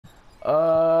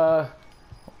Uh,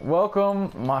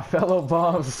 Welcome, my fellow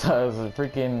bums, to the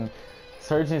freaking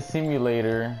Surgeon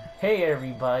Simulator. Hey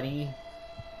everybody.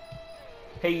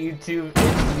 Hey YouTube,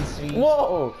 it's me, Sweet.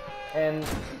 Whoa! And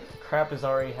crap is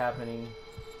already happening.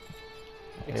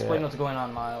 Explain what's going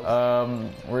on,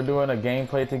 Miles. We're doing a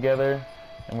gameplay together,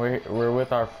 and we're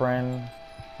with our friend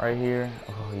right here.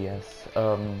 Oh yes.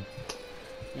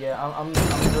 Yeah, I'm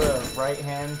the right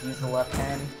hand, he's the left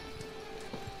hand.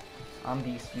 I'm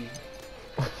Beastie.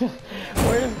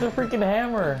 Where's the freaking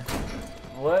hammer?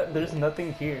 What? There's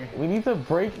nothing here. We need to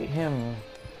break him.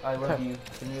 I love you.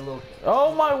 Give me a little.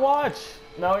 Oh, my watch!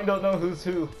 Now we don't know who's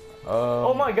who.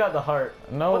 Oh my god, the heart.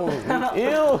 No.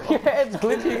 Ew, yeah, it's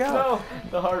glitching out. No,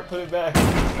 the heart, put it back.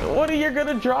 What are you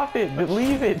gonna drop it? Just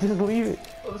leave it. Just leave it.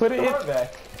 Let's Put it the in. heart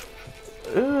back.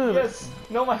 Ugh. Yes.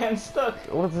 No, my hand's stuck.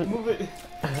 What's it? Move it.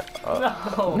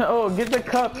 No. No, get the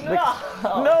cup. No.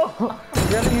 No.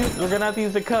 We're gonna have to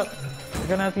use the cup. We're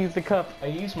gonna have to use the cup. I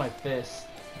used my fist.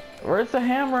 Where's the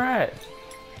hammer at?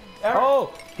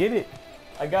 Oh, get it.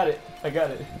 I got it. I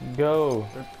got it. Go.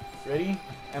 Ready?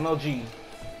 MLG.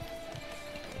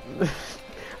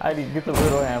 I need to get the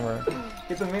little hammer.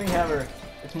 Get the mini hammer.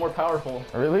 It's more powerful.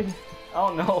 Really? I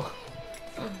don't know.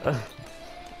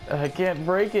 I can't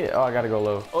break it. Oh, I gotta go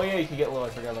low. Oh yeah, you can get low. I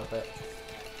forgot about that.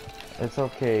 It's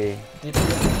okay.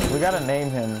 We gotta name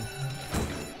him.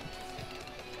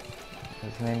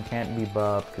 His name can't be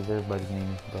Bob because everybody's name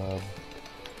is Bob.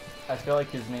 I feel like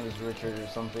his name is Richard or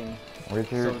something.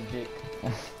 Richard? So Dick.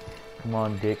 Come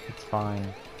on, Dick. It's fine.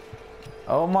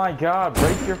 Oh my God!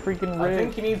 Break your freaking rib. I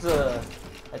think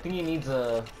he needs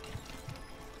a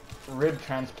rib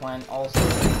transplant also.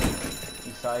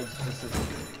 Besides just his.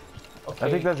 Okay. I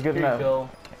think that's good here enough. You go.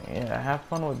 Yeah, have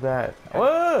fun with that.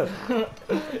 Whoa!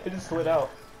 It just slid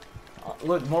out.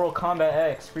 Look, Mortal Kombat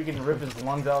X freaking rip his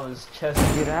lungs out of his chest.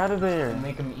 Get out of there. And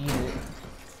make him eat it.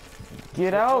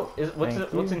 Get out.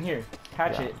 What's in here?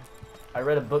 Hatchet. Yeah. I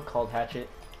read a book called Hatchet.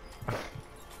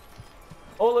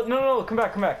 Oh no, come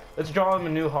back. Let's draw him a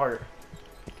new heart.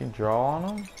 You can draw on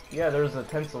him? Yeah, there's a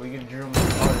pencil. We can draw him a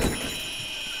new heart.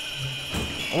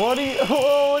 What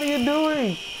are you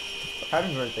doing?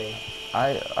 Happy birthday.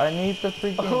 I need the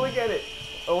freaking. Oh, look at it.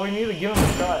 Oh, we need to give him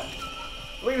a shot.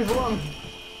 Look at his lung.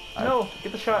 No,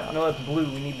 get the shot. No, that's blue.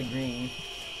 We need the green.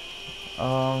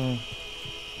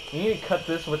 You need to cut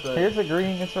this with the. Here's the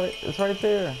green. It's right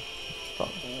there.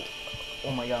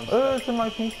 Oh my god. Oh, it's in my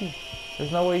pinky.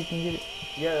 There's no way you can get it.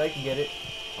 Yeah, I can get it.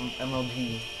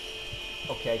 MLG.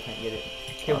 Okay, I can't get it.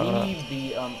 Okay, we need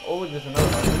the oh look, there's another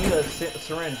one. We need a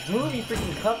syringe. Move, you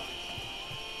freaking cup.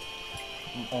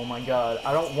 Oh my god,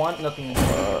 I don't want nothing.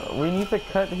 We need to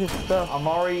cut his stuff. I'm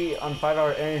already on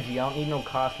 5-hour energy. I don't need no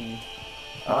coffee.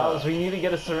 We need to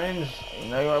get a syringe.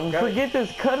 No, forget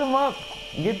this. Cut him up.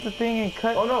 Get the thing and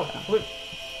cut. Oh no! Look,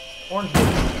 orange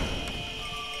juice.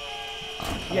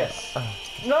 Yes.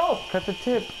 No. Cut the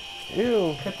tip.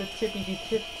 Ew. Cut the tippy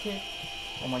tip.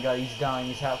 Oh my god, he's dying.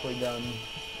 He's halfway done.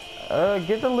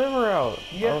 Get the liver out.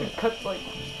 You have to cut like.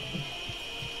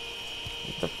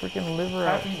 Get the freaking liver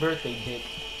out. Happy birthday, Dick.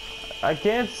 I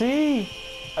can't see.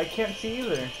 I can't see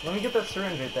either. Let me get that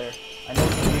syringe right there. I know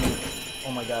what you do.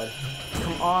 Oh my god.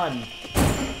 Come on.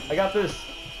 I got this.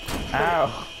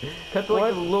 Ow. Cut the,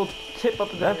 like, the little tip up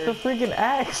there. That's the freaking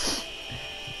axe.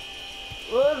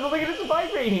 Look at it, it's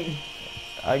vibrating.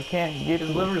 I can't get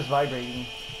his liver is vibrating.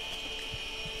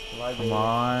 Come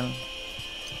on.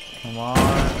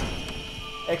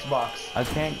 Xbox. I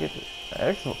can't get the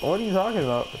Xbox. What are you talking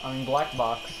about? I mean black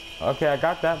box. Okay, I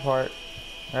got that part.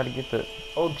 I gotta get the.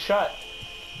 Oh, shut.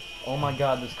 Oh my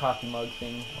god, this coffee mug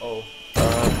thing. Oh.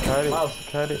 Cut it. Miles,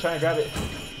 cut it. I'm trying to grab it.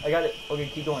 I got it. Okay,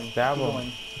 keep going. Stab keep him.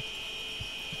 going.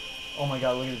 Oh my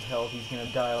god, look at his health. He's gonna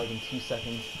die like in 2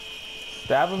 seconds.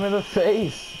 Stab him in the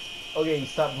face. Okay, he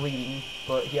stopped bleeding,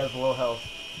 but he has low health.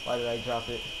 Why did I drop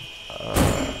it?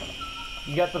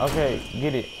 You got the. Okay,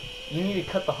 get it. You need to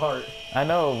cut the heart. I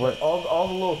know, but all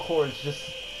the little cords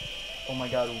just. Oh my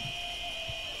god.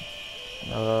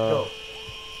 Go.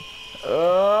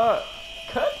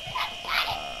 Cut.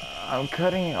 I'm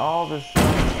cutting all this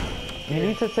stuff. You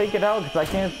need to take it out because I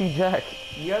can't see Jack.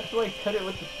 You have to like cut it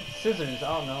with the scissors.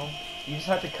 I don't know. You just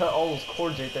have to cut all those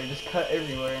cords right there. Just cut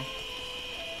everywhere.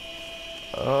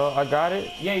 I got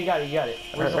it. Yeah, you got it.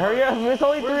 Hurry up! It's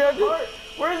only 300.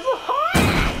 Where's the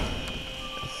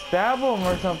heart? Stab him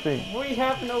or something. We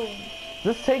have no.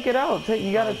 Just take it out.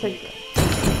 You gotta take.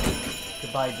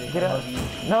 Goodbye, Dick. Get out.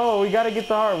 No, we gotta get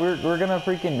the heart. We're gonna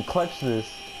freaking clutch this.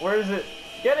 Where is it?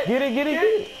 Get it. Get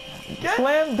it.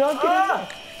 Slam dunk it.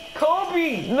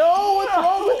 Kobe! No, what's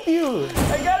wrong with you?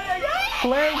 I got it.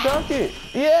 Slam dunk it.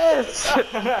 Yes.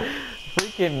 Freaking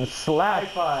freaking High slap.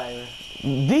 five.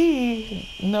 D?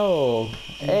 No.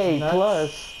 A nuts.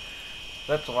 plus.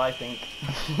 That's what I think.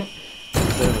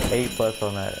 There's A plus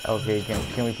on that. Okay,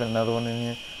 can we put another one in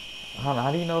here? I don't know.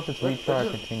 How do you know if it's retry or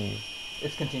continue?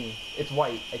 It's continue. It's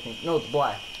white, I think. No, it's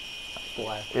black. It's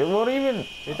black. It won't even.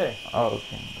 Right there. Oh,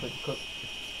 okay. Click.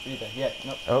 Right there. Yeah.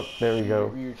 Nope. Oh, there we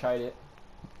go. You tried it.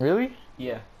 Really?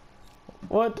 Yeah.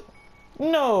 What?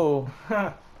 No.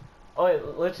 Oh, wait,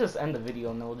 let's just end the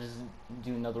video and then we'll just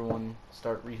do another one.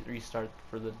 Restart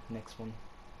for the next one.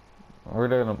 We're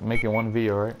gonna make it one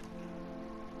video, right?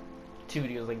 2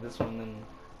 videos like this one, then.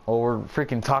 Oh, we're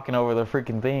freaking talking over the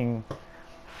freaking thing.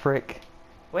 Frick.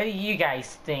 What do you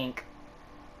guys think?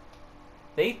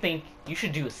 They think you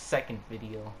should do a second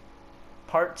video.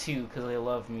 Part 2, because they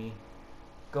love me.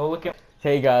 Go look at.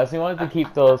 Hey guys, we wanted to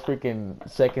keep those freaking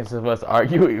seconds of us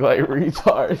arguing like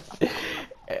retards.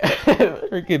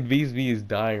 Freaking BSB is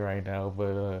dying right now,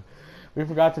 but we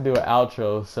forgot to do an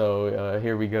outro, so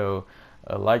here we go.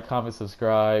 Like, comment,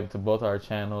 subscribe to both our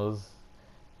channels,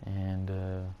 and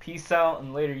Peace out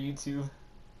and later, YouTube.